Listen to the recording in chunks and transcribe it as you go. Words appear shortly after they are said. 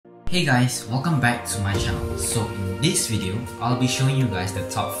Hey guys, welcome back to my channel. So in this video, I'll be showing you guys the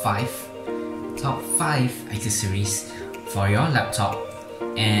top 5 accessories for your laptop.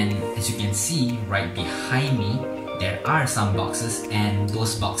 And as you can see right behind me, there are some boxes, and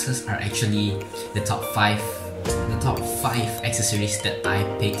those boxes are actually the top 5 accessories that I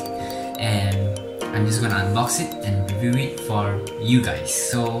picked, and I'm just gonna unbox it and review it for you guys.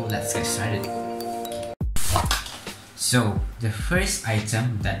 So let's get started. So the first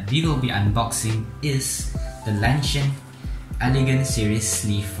item that we will be unboxing is the Lention Elegant Series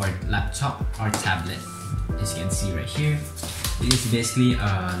sleeve for laptop or tablet. As you can see right here, it is basically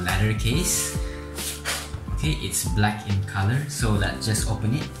a leather case. Okay, it's black in color, so let's just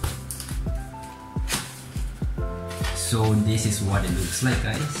open it. So this is what it looks like,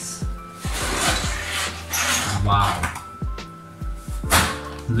 guys. Wow,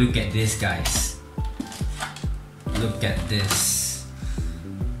 look at this, guys. Look at this.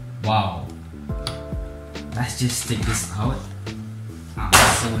 Wow. Let's just take this out. I'm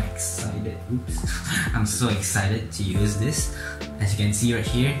so excited. Oops. I'm so excited to use this. As you can see right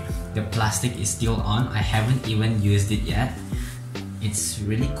here, the plastic is still on. I haven't even used it yet. It's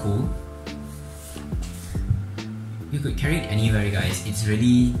really cool. You could carry it anywhere, guys. It's a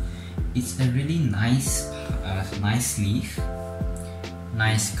really nice sleeve.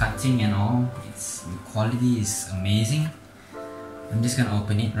 Nice cutting and all. The quality is amazing. I'm just gonna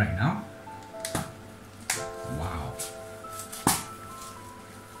open it right now. Wow.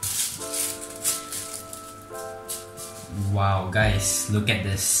 Wow, guys, look at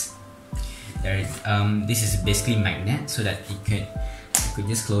this. This is basically magnet, so that it could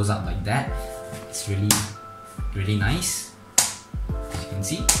just close up like that. It's really nice. As you can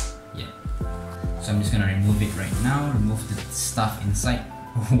see, yeah. So I'm just gonna remove it right now. Remove the stuff inside.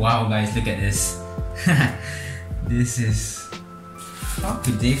 Wow, guys, look at this. This is... how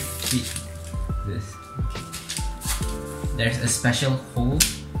could they fit this? Okay. There's a special hole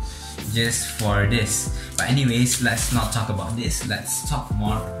just for this. But anyways, let's not talk about this. Let's talk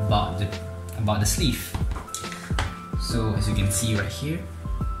more about the sleeve. So as you can see right here,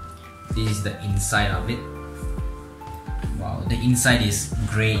 this is the inside of it. Wow, the inside is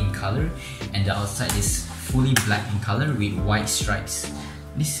gray in color and the outside is fully black in color with white stripes.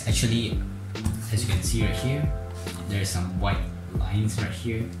 This is actually, as you can see right here, there's some white lines right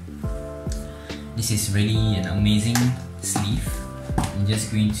here. This is really an amazing sleeve. I'm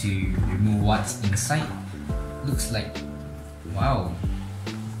just going to remove what's inside. Looks like, wow,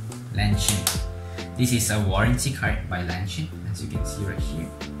 Lention. This is a warranty card by Lention, as you can see right here.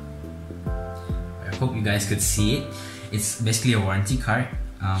 I hope you guys could see it. It's basically a warranty card.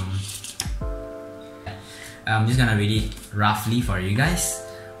 I'm just gonna read it roughly for you guys.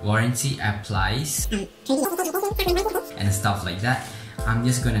 Warranty applies and stuff like that. I'm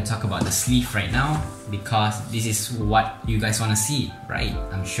just gonna talk about the sleeve right now because this is what you guys wanna see, right?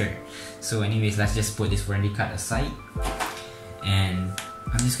 I'm sure. So anyways, let's just put this warranty card aside, and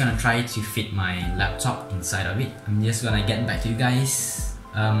I'm just gonna try to fit my laptop inside of it. I'm just gonna get back to you guys.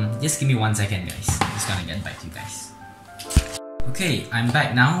 Just give me 1 second, guys. I'm just gonna get back to you guys. Okay, I'm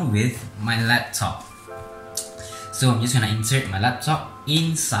back now with my laptop. So I'm just gonna insert my laptop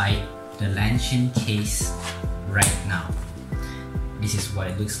inside the Lention case right now. This is what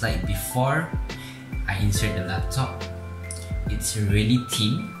it looks like before I insert the laptop. It's really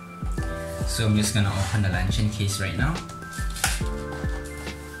thin. So I'm just gonna open the Lention case right now.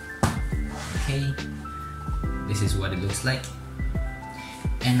 Okay, this is what it looks like.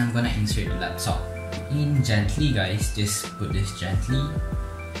 And I'm gonna insert the laptop in gently, guys. Just put this gently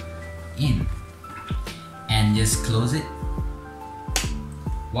in and just close it.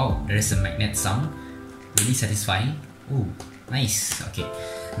 Wow, there is a magnet sound, really satisfying. Oh, nice. Okay,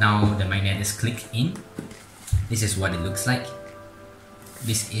 now the magnet is clicked in. This is what it looks like.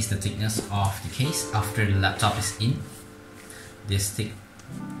 This is the thickness of the case after the laptop is in. This thick.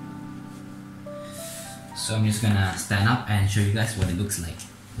 So I'm just gonna stand up and show you guys what it looks like.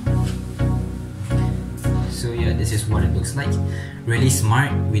 So yeah, this is what it looks like. Really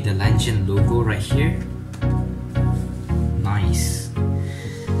smart with the Lention logo right here. Nice.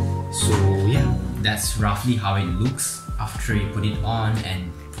 So yeah, that's roughly how it looks after you put it on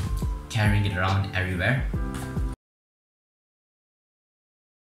and carrying it around everywhere.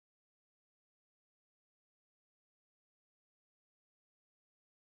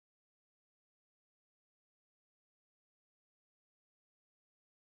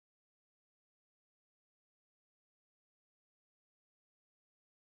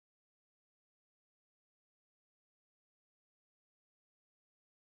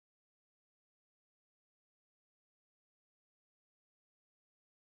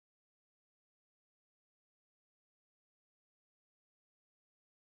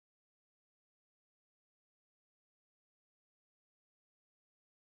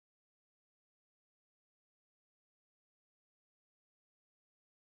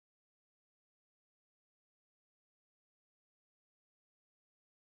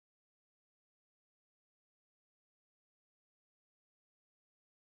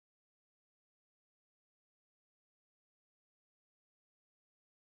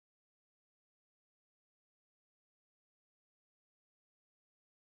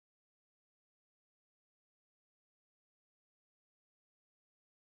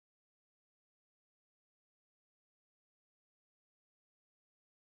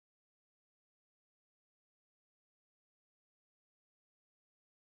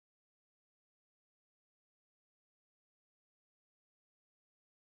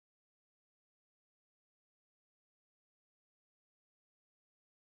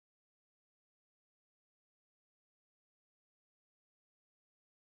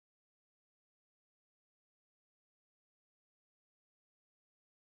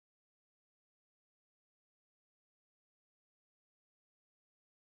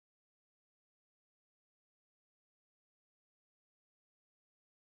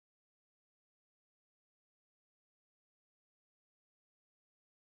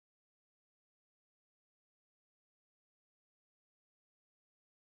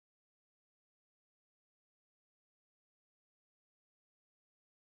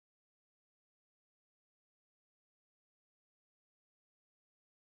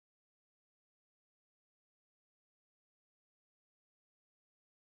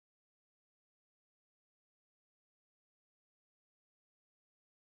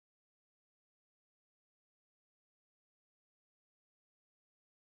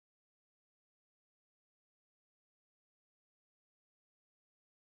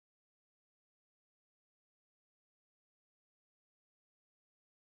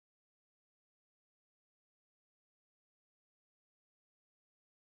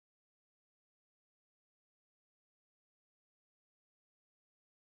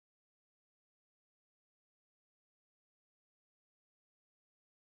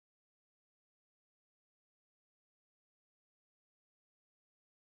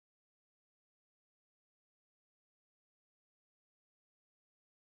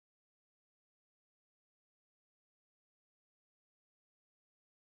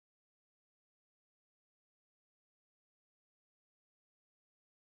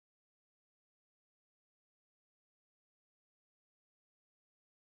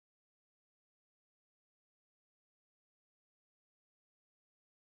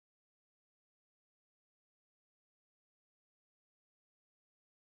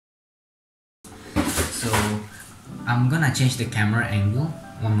 So I'm gonna change the camera angle.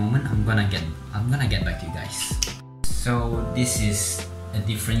 One moment, I'm gonna get back to you guys. So this is a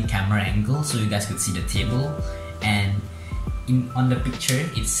different camera angle, so you guys could see the table, and on the picture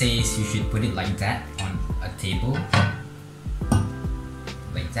it says you should put it like that on a table,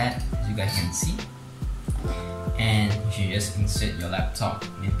 like that, as you guys can see. And you should just insert your laptop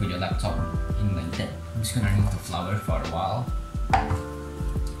and put your laptop in like that. I'm just gonna remove the flower for a while.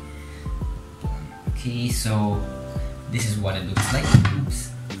 Okay, so this is what it looks like.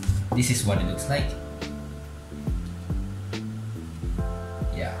 Oops. This is what it looks like.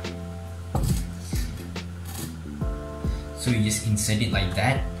 Yeah. So you just insert it like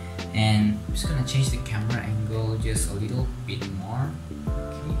that, and I'm just gonna change the camera angle just a little bit more.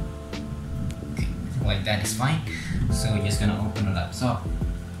 Okay, like that is fine. So you're just gonna open the laptop.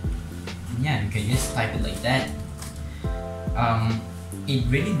 Yeah, you can just type it like that. It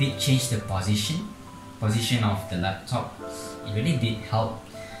really did change the position of the laptop. It really did help.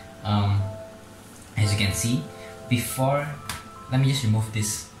 As you can see, before, let me just remove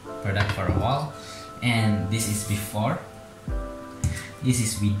this product for a while, and this is before. This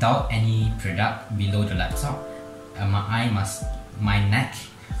is without any product below the laptop. My neck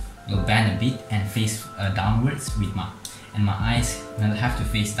will bend a bit and face downwards and my eyes will have to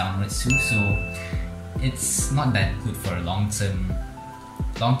face downwards too. So it's not that good for long-term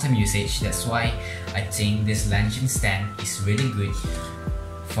usage. That's why I think this Lention stand is really good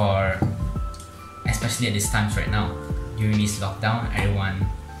for, especially at these times right now. During this lockdown, everyone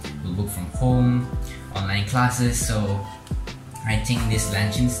will work from home, online classes, so I think this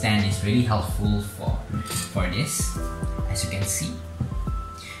Lention stand is really helpful for this. As you can see,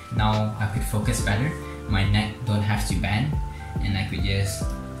 now I could focus better. My neck don't have to bend, and I could just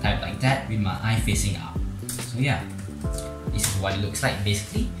type like that with my eye facing up. So yeah, this is what it looks like.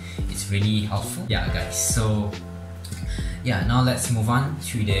 Basically, it's really helpful. Yeah, guys. So yeah, now let's move on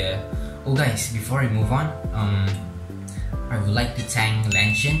to the. Oh, guys, before I move on, I would like to thank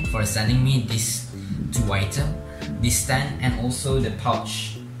Lention for sending me these two items, this stand and also the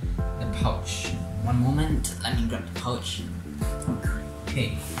pouch. One moment, let me grab the pouch.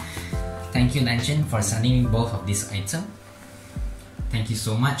 Okay, thank you Lention for sending me both of these items. Thank you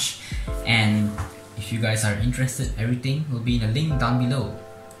so much. And if you guys are interested, everything will be in the link down below.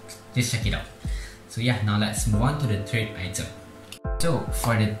 Just check it out. So yeah, now let's move on to the third item. So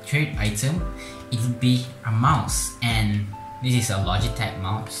for the third item, it would be a mouse, and this is a Logitech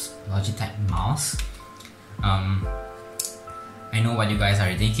mouse. I know what you guys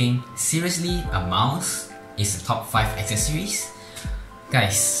are thinking. Seriously, a mouse is the top 5 accessories?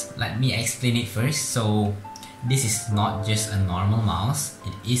 Guys, let me explain it first. So this is not just a normal mouse,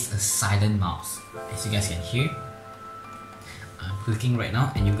 it is a silent mouse. As you guys can hear, I'm clicking right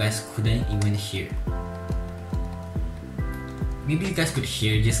now and you guys couldn't even hear. Maybe you guys could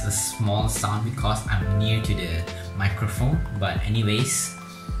hear just a small sound because I'm near to the microphone, but anyways,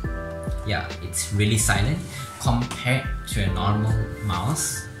 yeah, it's really silent compared to a normal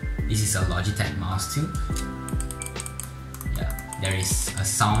mouse. This is a Logitech mouse too. Yeah, there is a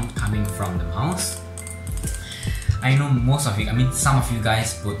sound coming from the mouse. I know most of you, some of you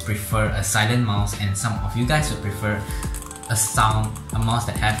guys would prefer a silent mouse, and some of you guys would prefer a mouse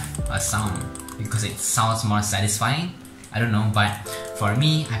that have a sound because it sounds more satisfying. I don't know, but for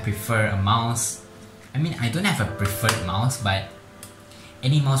me, I prefer a mouse. I don't have a preferred mouse, but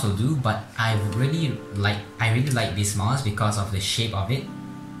any mouse will do. But I really like this mouse because of the shape of it.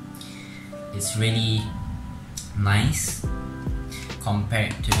 It's really nice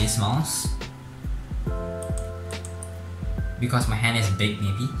compared to this mouse. Because my hand is big,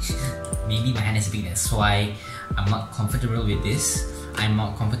 maybe my hand is big, that's why I'm not comfortable with this. I'm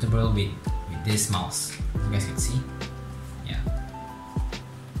not comfortable with this mouse. You guys can see. Yeah,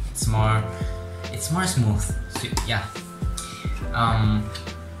 it's more smooth. So, yeah.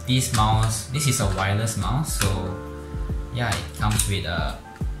 This is a wireless mouse, so yeah, it comes with a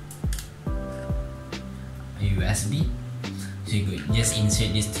USB. So you could just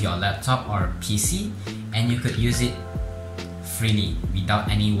insert this to your laptop or PC, and you could use it freely without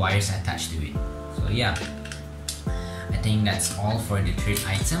any wires attached to it. So yeah, I think that's all for the third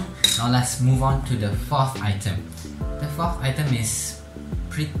item. Now let's move on to the fourth item. The fourth item is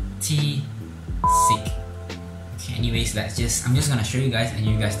pretty sick. Okay, anyways, I'm just gonna show you guys and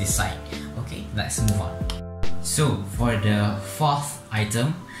you guys decide. Okay, let's move on. So for the fourth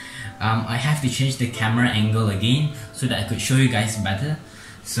item, I have to change the camera angle again so that I could show you guys better.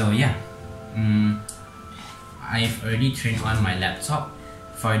 So yeah, I've already turned on my laptop.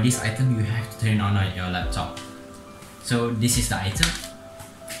 For this item, you have to turn on your laptop. So this is the item.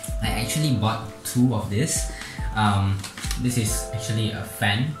 I actually bought two of this. This is actually a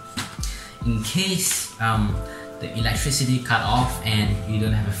fan. In case the electricity cut off and you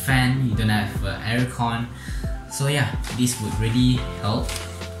don't have a fan, you don't have aircon, so yeah, this would really help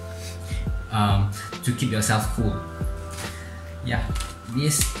to keep yourself cool. Yeah,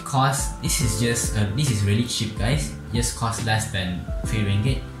 this is really cheap, guys. Just cost less than 3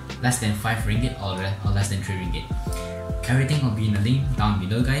 ringgit, less than 5 ringgit, or less than 3 ringgit. Everything will be in the link down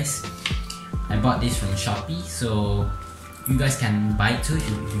below, guys. I bought this from Shopee, so you guys can buy it too if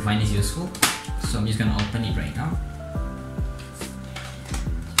you find this useful. So I'm just gonna open it right now.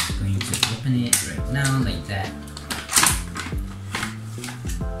 Just going to open it right now like that.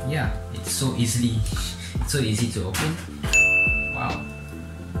 Yeah, it's so easy to open. Wow,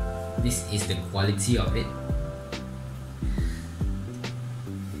 this is the quality of it.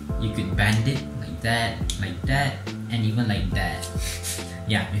 You could bend it like that, and even like that.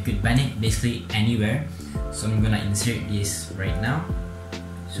 Yeah, you could bend it basically anywhere. So I'm gonna insert this right now.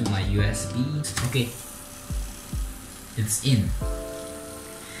 So my USB. Okay, it's in.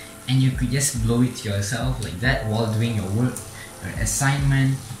 And you could just blow it to yourself like that while doing your work, your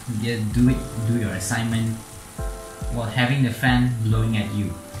assignment. Just do your assignment while having the fan blowing at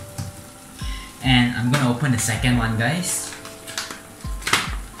you. And I'm gonna open the second one, guys.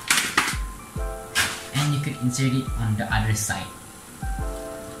 And you could insert it on the other side.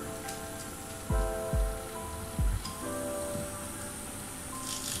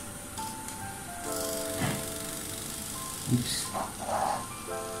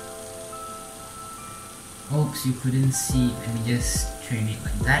 Oops, you couldn't see. Let me just turn it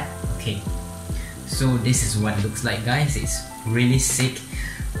like that. Okay, so this is what it looks like, guys. It's really sick.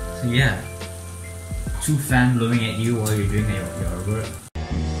 So yeah, 2 fans blowing at you while you're doing your work.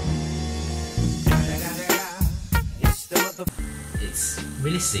 It's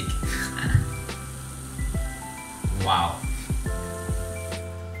really sick. Wow.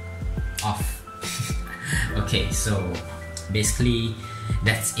 Off. Okay, so basically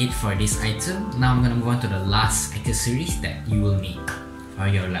that's it for this item. Now I'm gonna move on to the last accessories that you will need for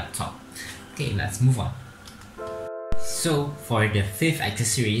your laptop. Okay, let's move on. So for the 5th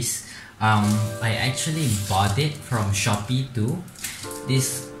accessories, I actually bought it from Shopee too.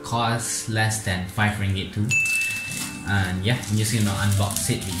 This costs less than 5 ringgit too. And yeah, I'm just gonna unbox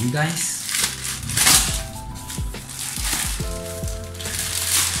it with you guys.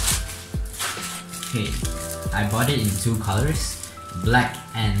 Okay, I bought it in 2 colors, black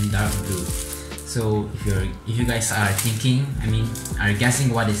and dark blue. So if you guys are thinking, are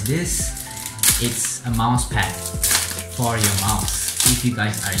guessing what is this? It's a mouse pad for your mouse. If you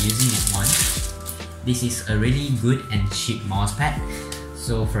guys are using it once, this is a really good and cheap mouse pad.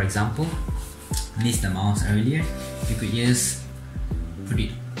 So for example, this is the mouse earlier. You could just put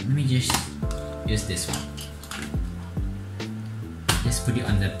it. Let me just use this one. Just put it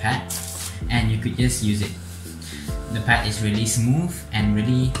on the pad, and you could just use it. The pad is really smooth and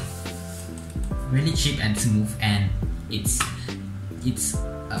really cheap and smooth, and it's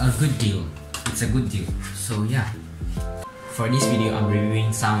a good deal. It's a good deal. So yeah, for this video I'm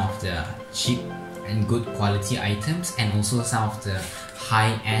reviewing some of the cheap and good quality items, and also some of the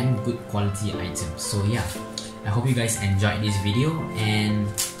high-end good quality items. So yeah, I hope you guys enjoyed this video, and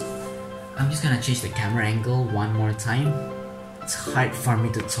I'm just gonna change the camera angle one more time. It's hard for me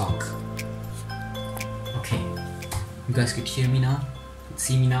to talk. Okay, you guys could hear me now,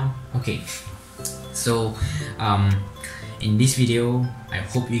 see me now. Okay, so in this video, I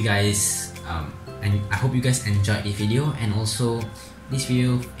hope you guys enjoyed the video, and also this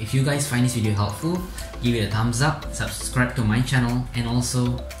video, if you guys find this video helpful, give it a thumbs up, subscribe to my channel, and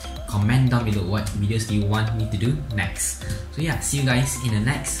also comment down below what videos do you want me to do next. So yeah, see you guys in the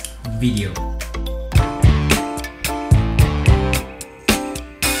next video.